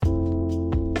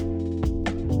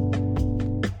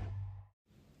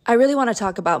I really want to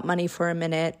talk about money for a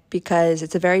minute because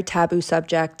it's a very taboo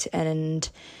subject and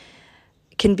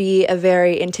can be a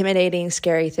very intimidating,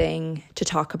 scary thing to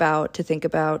talk about, to think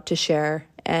about, to share.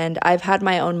 And I've had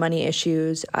my own money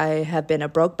issues. I have been a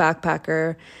broke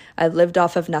backpacker. I've lived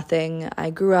off of nothing.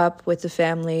 I grew up with a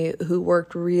family who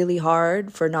worked really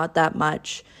hard for not that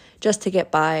much just to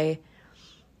get by.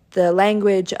 The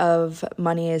language of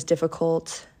money is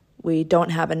difficult. We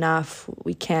don't have enough.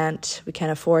 We can't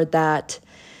afford that.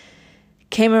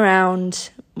 Came around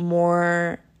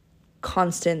more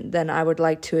constant than I would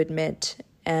like to admit.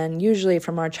 And usually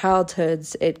from our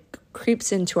childhoods, it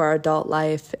creeps into our adult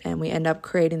life and we end up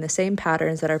creating the same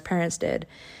patterns that our parents did,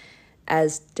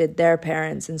 as did their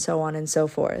parents, and so on and so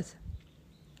forth.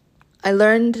 I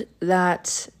learned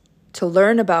that to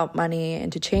learn about money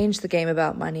and to change the game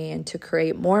about money and to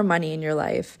create more money in your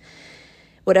life,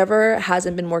 whatever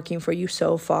hasn't been working for you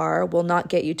so far will not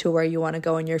get you to where you want to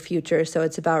go in your future. So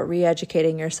it's about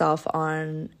re-educating yourself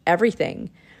on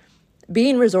everything.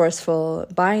 Being resourceful,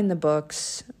 buying the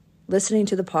books, listening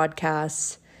to the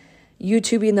podcasts,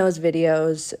 YouTubing those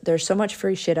videos. There's so much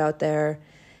free shit out there,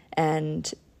 and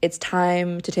it's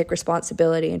time to take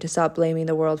responsibility and to stop blaming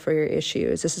the world for your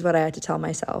issues. This is what I had to tell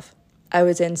myself. I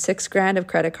was in $6,000 of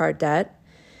credit card debt,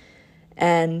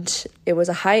 and it was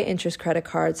a high interest credit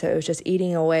card, so it was just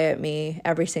eating away at me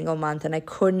every single month, and I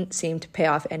couldn't seem to pay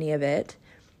off any of it.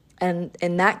 And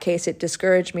in that case, it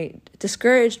discouraged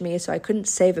me, so I couldn't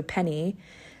save a penny.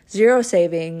 Zero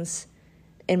savings,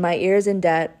 in my ears in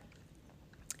debt,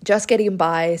 just getting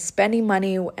by, spending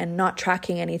money and not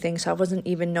tracking anything. So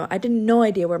I didn't no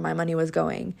idea where my money was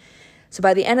going. So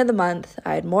by the end of the month,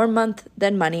 I had more month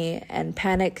than money and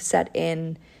panic set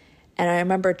in. And I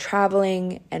remember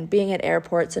traveling and being at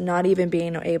airports and not even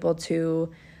being able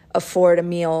to afford a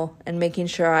meal and making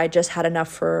sure I just had enough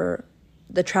for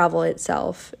the travel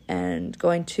itself and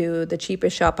going to the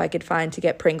cheapest shop I could find to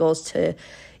get Pringles to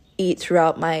eat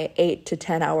throughout my 8 to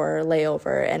 10 hour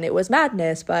layover. And it was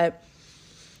madness, but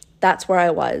that's where I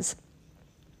was.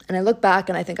 And I look back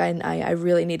and I think I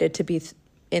really needed to be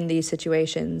in these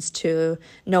situations to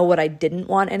know what I didn't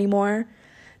want anymore,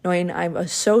 knowing I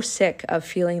was so sick of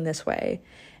feeling this way.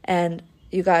 And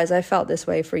you guys, I felt this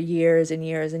way for years and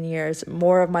years and years,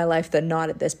 more of my life than not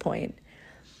at this point.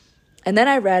 And then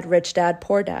I read Rich Dad,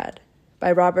 Poor Dad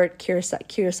by Robert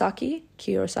Kiyosaki.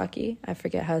 I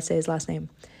forget how to say his last name.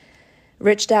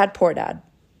 Rich Dad, Poor Dad.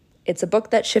 It's a book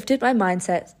that shifted my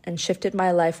mindset and shifted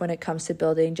my life when it comes to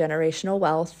building generational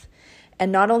wealth.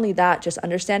 And not only that, just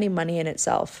understanding money in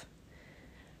itself.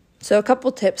 So a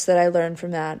couple tips that I learned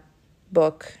from that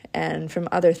book and from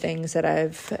other things that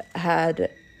I've had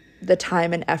the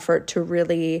time and effort to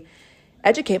really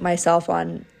educate myself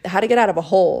on how to get out of a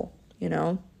hole,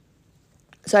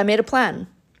 So I made a plan.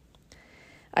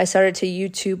 I started to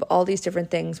YouTube all these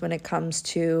different things when it comes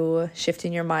to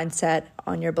shifting your mindset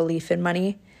on your belief in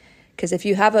money. Because if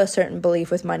you have a certain belief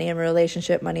with money and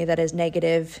relationship money that is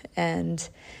negative and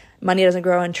money doesn't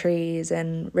grow on trees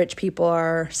and rich people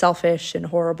are selfish and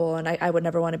horrible, and I would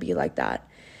never want to be like that.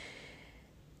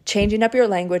 Changing up your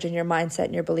language and your mindset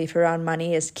and your belief around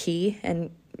money is key and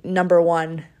number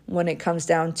one when it comes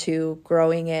down to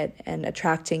growing it and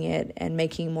attracting it and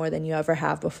making more than you ever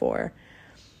have before.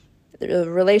 The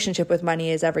relationship with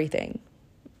money is everything.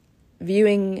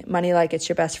 Viewing money like it's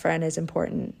your best friend is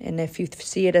important. And if you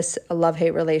see it as a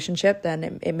love-hate relationship,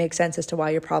 then it makes sense as to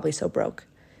why you're probably so broke.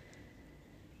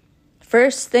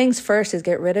 First things first is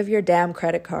get rid of your damn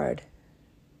credit card.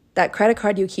 That credit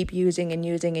card you keep using and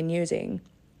using and using.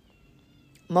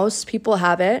 Most people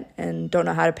have it and don't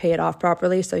know how to pay it off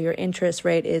properly, so your interest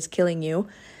rate is killing you.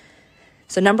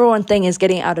 So number one thing is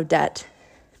getting out of debt,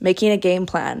 making a game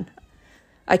plan.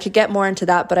 I could get more into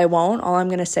that, but I won't. All I'm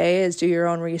going to say is do your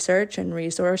own research and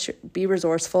be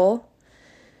resourceful.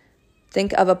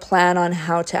 Think of a plan on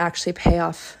how to actually pay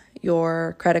off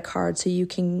your credit card so you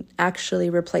can actually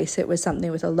replace it with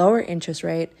something with a lower interest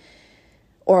rate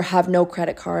or have no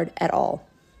credit card at all.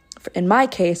 In my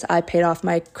case, I paid off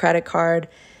my credit card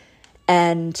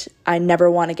and I never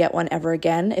want to get one ever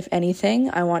again. If anything,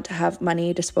 I want to have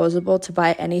money disposable to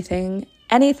buy anything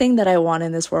that I want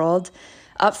in this world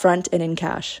up front and in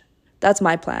cash. That's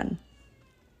my plan.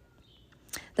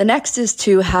 The next is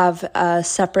to have a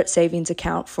separate savings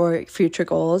account for future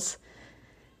goals.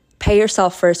 Pay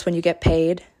yourself first when you get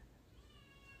paid.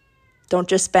 Don't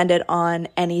just spend it on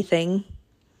anything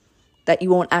that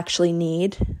you won't actually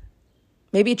need.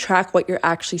 Maybe track what you're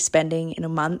actually spending in a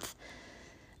month.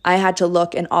 I had to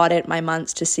look and audit my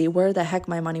months to see where the heck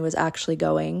my money was actually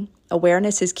going.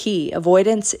 Awareness is key.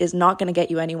 Avoidance is not going to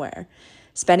get you anywhere.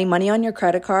 Spending money on your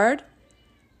credit card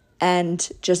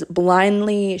And just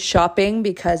blindly shopping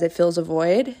because it fills a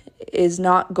void is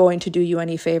not going to do you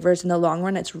any favors in the long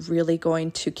run. It's really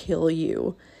going to kill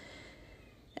you.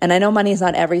 And I know money is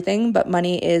not everything, but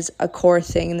money is a core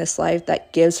thing in this life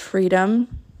that gives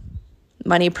freedom.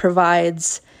 Money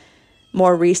provides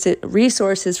more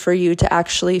resources for you to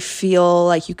actually feel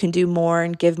like you can do more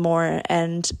and give more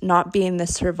and not be in the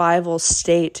survival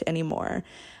state anymore.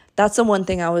 That's the one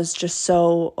thing I was just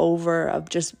so over, of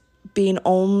just being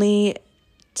only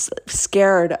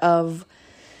scared of,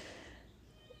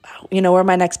 where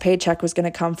my next paycheck was going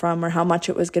to come from or how much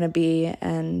it was going to be,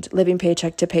 and living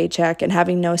paycheck to paycheck and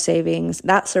having no savings.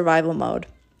 That survival mode.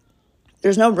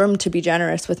 There's no room to be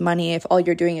generous with money if all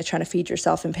you're doing is trying to feed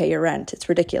yourself and pay your rent. It's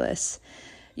ridiculous.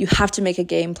 You have to make a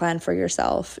game plan for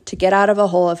yourself to get out of a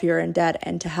hole if you're in debt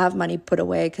and to have money put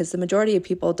away, because the majority of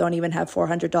people don't even have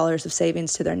 $400 of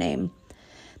savings to their name.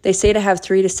 They say to have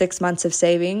 3 to 6 months of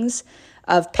savings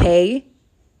of pay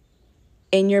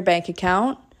in your bank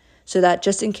account, so that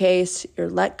just in case you're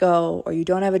let go or you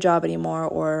don't have a job anymore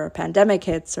or a pandemic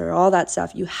hits or all that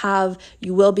stuff,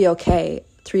 you will be okay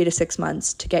 3 to 6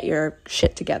 months to get your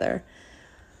shit together.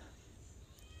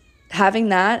 Having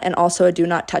that and also a do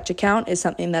not touch account is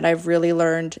something that I've really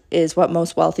learned is what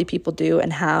most wealthy people do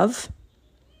and have.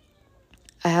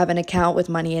 I have an account with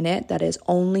money in it that is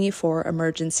only for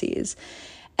emergencies.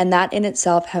 And that in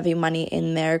itself, having money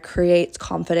in there, creates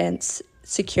confidence,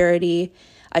 security.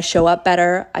 I show up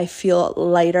better. I feel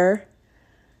lighter.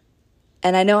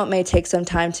 And I know it may take some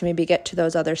time to maybe get to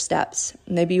those other steps.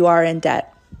 Maybe you are in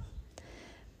debt.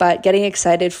 But getting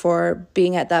excited for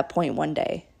being at that point one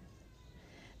day.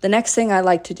 The next thing I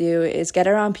like to do is get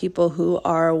around people who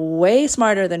are way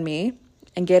smarter than me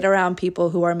and get around people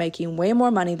who are making way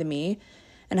more money than me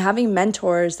and having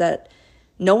mentors that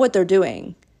know what they're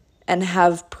doing and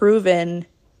have proven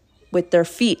with their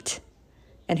feet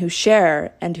and who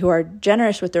share and who are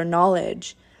generous with their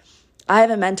knowledge. I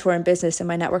have a mentor in business, in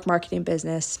my network marketing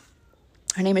business.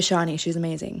 Her name is Shani. She's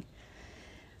amazing.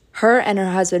 Her and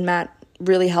her husband, Matt,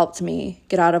 really helped me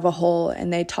get out of a hole,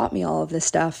 and they taught me all of this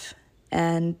stuff.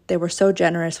 And they were so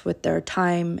generous with their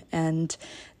time and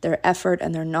their effort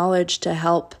and their knowledge to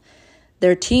help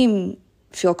their team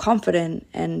feel confident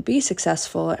and be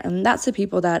successful. And that's the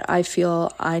people that I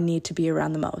feel I need to be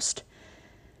around the most.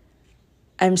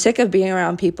 I'm sick of being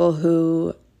around people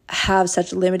who have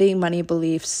such limiting money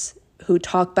beliefs, who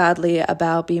talk badly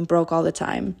about being broke all the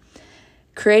time.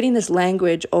 Creating this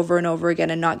language over and over again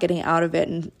and not getting out of it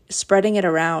and spreading it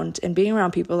around and being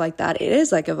around people like that, it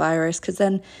is like a virus, because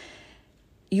then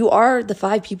you are the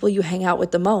 5 people you hang out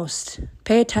with the most.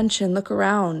 Pay attention, look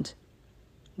around.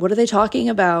 What are they talking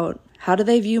about? How do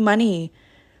they view money?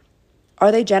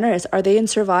 Are they generous? Are they in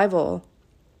survival?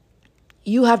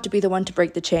 You have to be the one to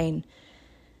break the chain.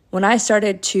 When I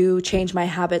started to change my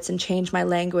habits and change my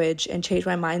language and change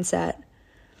my mindset,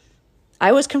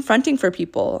 I was confronting for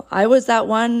people. I was that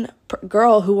one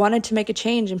girl who wanted to make a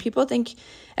change, and people think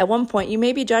at one point you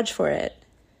may be judged for it.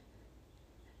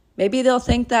 Maybe they'll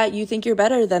think that you think you're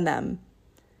better than them.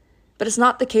 But it's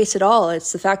not the case at all.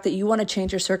 It's the fact that you want to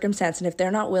change your circumstance, and if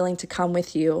they're not willing to come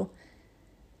with you,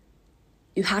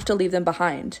 you have to leave them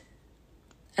behind.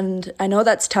 And I know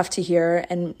that's tough to hear,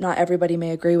 and not everybody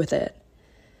may agree with it.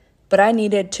 But I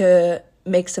needed to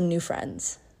make some new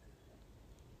friends.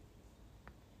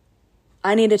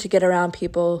 I needed to get around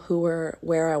people who were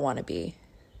where I want to be.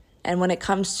 And when it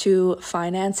comes to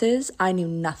finances, I knew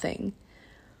nothing.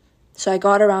 So I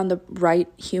got around the right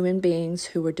human beings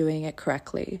who were doing it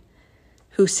correctly,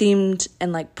 who seemed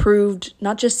and proved,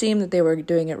 not just seemed that they were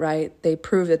doing it right, they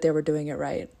proved that they were doing it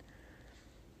right.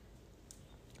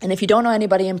 And if you don't know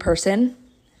anybody in person,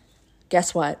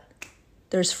 guess what?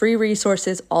 There's free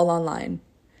resources all online.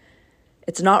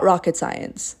 It's not rocket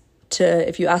science.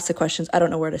 If you ask the questions, I don't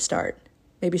know where to start.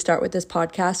 Maybe start with this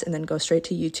podcast and then go straight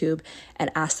to YouTube and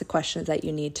ask the questions that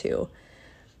you need to.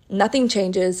 Nothing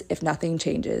changes if nothing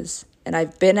changes. And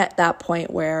I've been at that point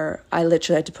where I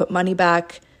literally had to put money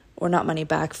back, or not money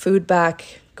back, food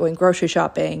back, going grocery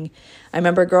shopping. I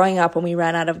remember growing up when we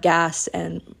ran out of gas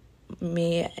and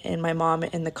me and my mom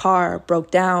in the car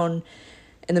broke down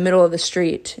in the middle of the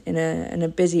street in a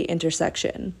busy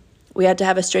intersection. We had to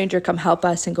have a stranger come help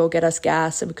us and go get us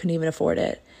gas, and we couldn't even afford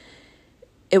it.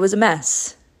 It was a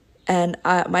mess. And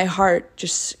my heart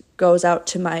just goes out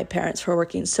to my parents for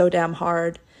working so damn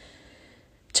hard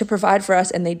to provide for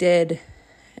us, and they did.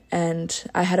 And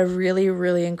I had a really,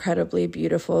 really incredibly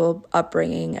beautiful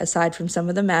upbringing, aside from some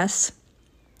of the mess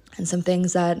and some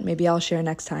things that maybe I'll share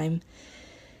next time.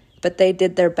 But they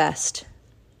did their best,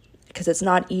 because it's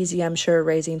not easy, I'm sure,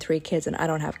 raising 3 kids, and I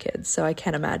don't have kids, so I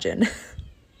can't imagine.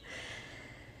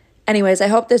 Anyways, I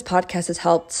hope this podcast has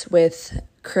helped with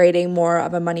creating more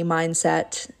of a money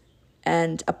mindset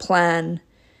and a plan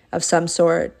of some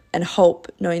sort, and hope,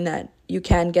 knowing that you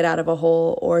can get out of a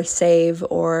hole or save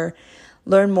or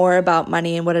learn more about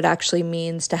money and what it actually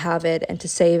means to have it and to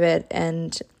save it.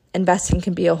 And investing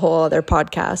can be a whole other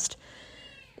podcast.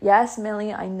 Yes,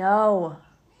 Millie, I know.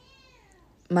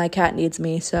 My cat needs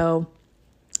me. So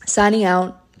signing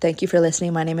out. Thank you for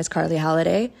listening. My name is Carly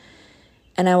Halliday,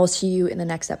 and I will see you in the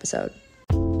next episode.